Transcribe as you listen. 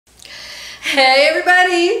Hey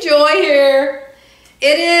everybody, Joy here.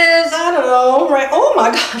 It is, I don't know, right, oh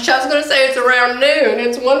my gosh, I was going to say it's around noon.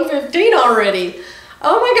 It's 1:15 already.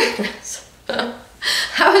 Oh my goodness.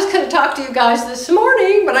 I was going to talk to you guys this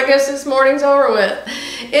morning, but I guess this morning's over with.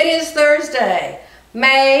 It is Thursday,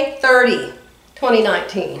 May 30,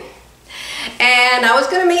 2019. And I was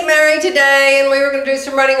going to meet Mary today and we were going to do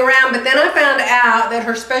some running around, but then I found out that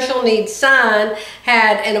her special needs son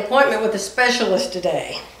had an appointment with a specialist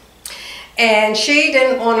today. And she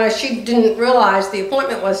didn't realize the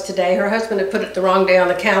appointment was today. Her husband had put it the wrong day on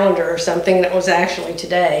the calendar or something, and it was actually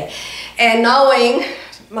today. And knowing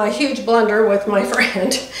my huge blunder with my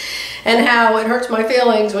friend and how it hurts my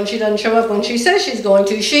feelings when she doesn't show up when she says she's going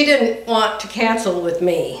to, she didn't want to cancel with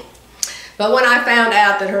me. But when I found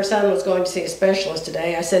out that her son was going to see a specialist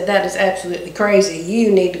today, I said, that is absolutely crazy.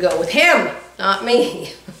 You need to go with him, not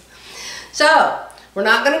me. So, we're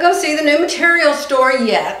not going to go see the new material store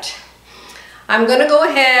yet. I'm going to go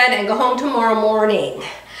ahead and go home tomorrow morning.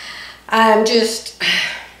 My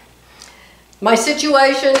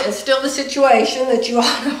situation is still the situation that you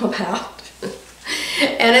all know about.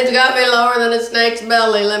 And it's got me lower than a snake's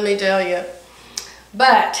belly, let me tell you.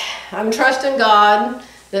 But I'm trusting God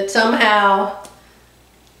that somehow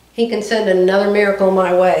He can send another miracle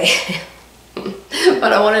my way.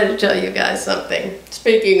 But I wanted to tell you guys something.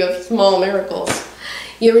 Speaking of small miracles.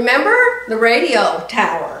 You remember the radio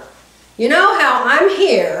tower? You know how I'm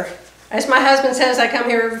here, as my husband says, I come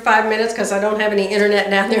here every 5 minutes because I don't have any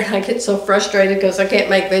internet down there and I get so frustrated because I can't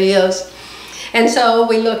make videos. And so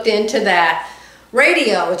we looked into that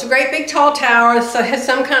radio. It's a great big tall tower, so it has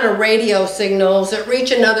some kind of radio signals that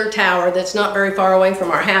reach another tower that's not very far away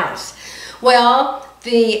from our house. Well,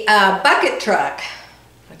 the bucket truck,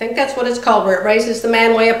 I think that's what it's called, where it raises the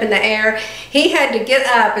man way up in the air, he had to get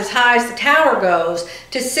up as high as the tower goes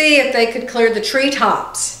to see if they could clear the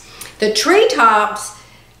treetops. The treetops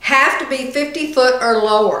have to be 50 foot or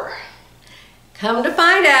lower. Come to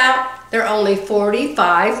find out, they're only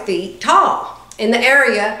 45 feet tall in the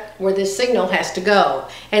area where this signal has to go.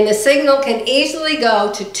 And the signal can easily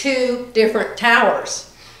go to 2 different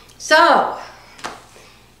towers. So,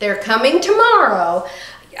 they're coming tomorrow.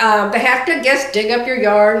 They have to, I guess, dig up your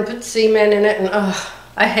yard and put cement in it. And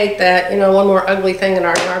I hate that. You know, one more ugly thing in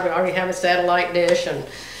our yard. We already have a satellite dish and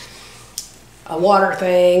a water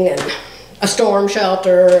thing and a storm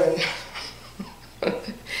shelter, and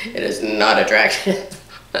it is not attractive.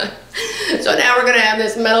 So now we're going to have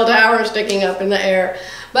this metal tower sticking up in the air.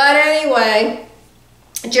 But anyway,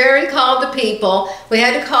 Jerry called the people. We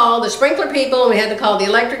had to call the sprinkler people, and we had to call the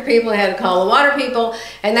electric people, we had to call the water people,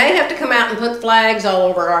 and they have to come out and put flags all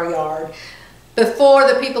over our yard before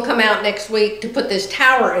the people come out next week to put this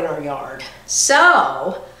tower in our yard.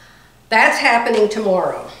 So that's happening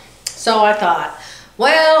tomorrow. So I thought,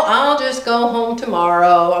 well, I'll just go home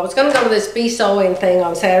tomorrow. I was going to go to this bee sewing thing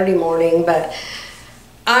on Saturday morning, but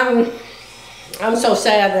I'm so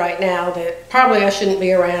sad right now that probably I shouldn't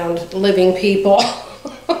be around living people.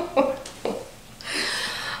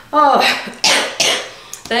 Oh,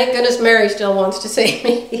 thank goodness Mary still wants to see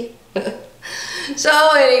me. So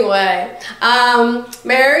anyway,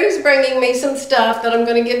 Mary's bringing me some stuff that I'm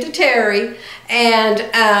going to give to Terry, and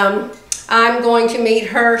I'm going to meet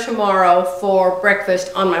her tomorrow for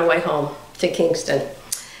breakfast on my way home to Kingston.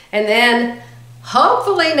 And then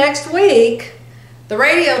hopefully next week, the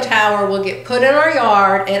radio tower will get put in our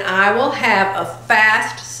yard and I will have a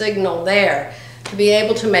fast signal there to be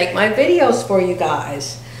able to make my videos for you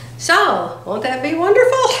guys. So, won't that be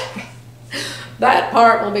wonderful? That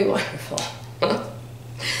part will be wonderful.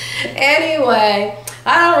 Anyway,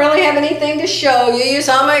 I don't really have anything to show you. You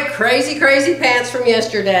saw my crazy, crazy pants from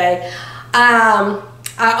yesterday.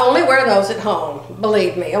 I only wear those at home,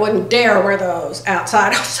 believe me. I wouldn't dare wear those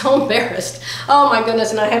outside. I'm so embarrassed. Oh my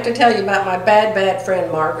goodness, and I have to tell you about my bad, bad friend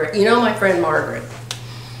Margaret. You know my friend Margaret.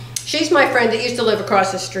 She's my friend that used to live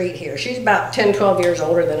across the street here. She's about 10, 12 years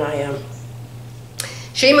older than I am.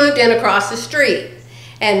 She moved in across the street,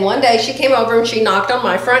 and one day she came over and she knocked on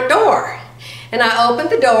my front door. And I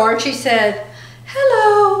opened the door and she said,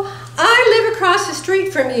 "Hello, I live across the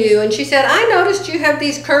street from you." And she said, "I noticed you have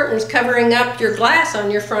these curtains covering up your glass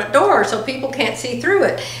on your front door so people can't see through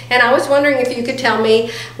it. And I was wondering if you could tell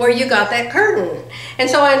me where you got that curtain." And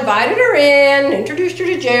so I invited her in, introduced her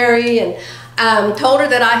to Jerry, and told her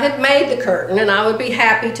that I had made the curtain and I would be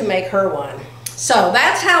happy to make her one. So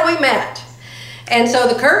that's how we met. And so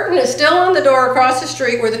the curtain is still on the door across the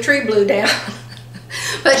street where the tree blew down.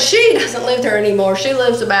 But she doesn't live there anymore. She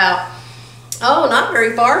lives about, oh, not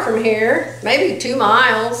very far from here, maybe 2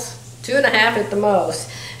 miles, 2.5 at the most.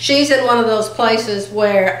 She's in one of those places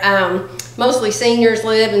where mostly seniors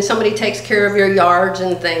live, and somebody takes care of your yards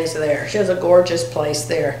and things there. She has a gorgeous place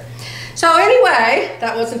there. So anyway,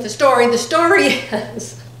 that wasn't the story. The story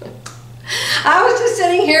is, I was just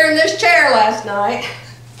sitting here in this chair last night.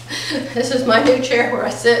 This is my new chair where I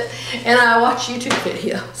sit and I watch YouTube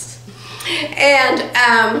videos. And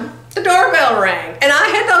the doorbell rang, and I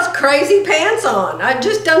had those crazy pants on. I'd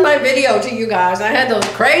just done my video to you guys. I had those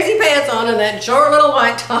crazy pants on and that short little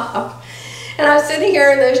white top. And I was sitting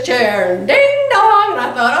here in this chair, and ding dong, and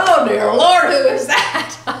I thought, oh dear Lord, who is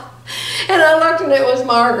that? And I looked, and it was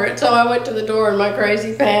Margaret. So I went to the door in my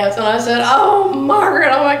crazy pants, and I said, oh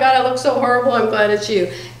Margaret, oh my God, I look so horrible. I'm glad it's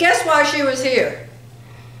you. Guess why she was here?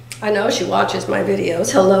 I know she watches my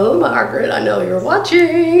videos. Hello, Margaret, I know you're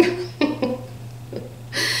watching.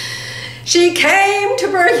 She came to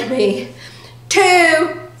bring me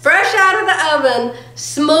 2 fresh out of the oven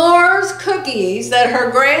s'mores cookies that her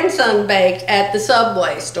grandson baked at the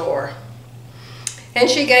Subway store. And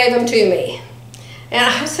she gave them to me. And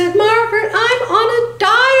I said, Margaret, I'm on a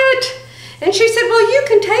diet. And she said, well, you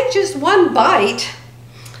can take just 1 bite.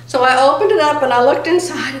 So I opened it up and I looked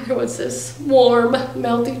inside, and there was this warm,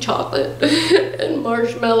 melty chocolate and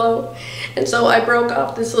marshmallow. And so I broke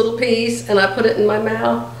off this little piece and I put it in my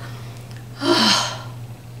mouth. Oh,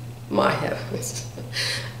 my heavens.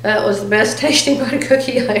 That was the best tasting butter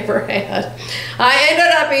cookie I ever had. I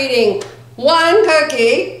ended up eating 1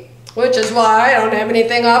 cookie, which is why I don't have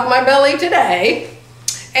anything off my belly today.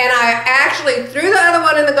 And I actually threw the other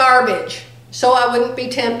one in the garbage so I wouldn't be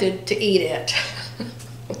tempted to eat it.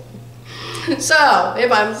 So,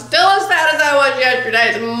 if I'm still as fat as I was yesterday,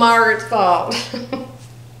 it's Margaret's fault.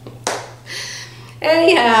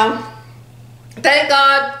 Anyhow, thank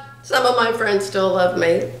God some of my friends still love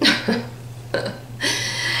me.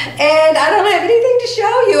 And I don't have anything to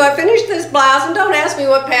show you. I finished this blouse, and don't ask me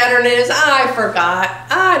what pattern it is. I forgot.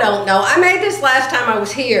 I don't know. I made this last time I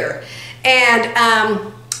was here. And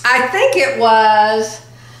I think it was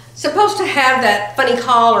supposed to have that funny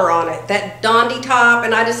collar on it, that Dondi top,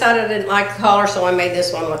 and I decided I didn't like the collar, so I made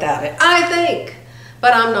this one without it. I think,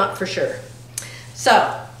 but I'm not for sure.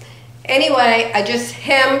 So, anyway, I just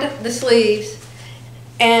hemmed the sleeves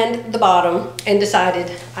and the bottom and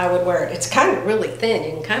decided I would wear it. It's kind of really thin.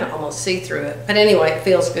 You can kind of almost see through it. But anyway, it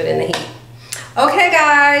feels good in the heat. Okay,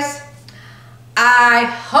 guys. I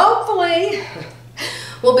hopefully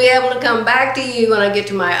will be able to come back to you when I get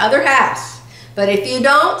to my other house. But if you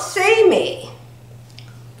don't see me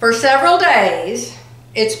for several days,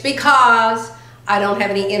 it's because I don't have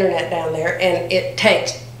any internet down there, and it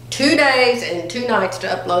takes 2 days and 2 nights to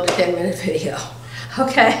upload a 10-minute video.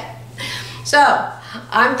 Okay? So,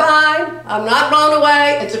 I'm fine. I'm not blown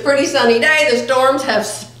away. It's a pretty sunny day. The storms have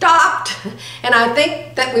stopped, and I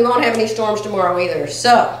think that we won't have any storms tomorrow either.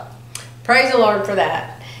 So, praise the Lord for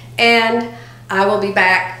that. And I will be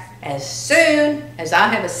back as soon as I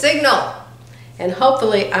have a signal. And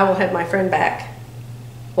hopefully I will have my friend back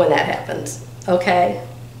when that happens. Okay?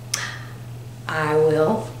 I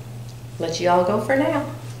will let you all go for now.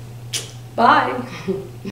 Bye.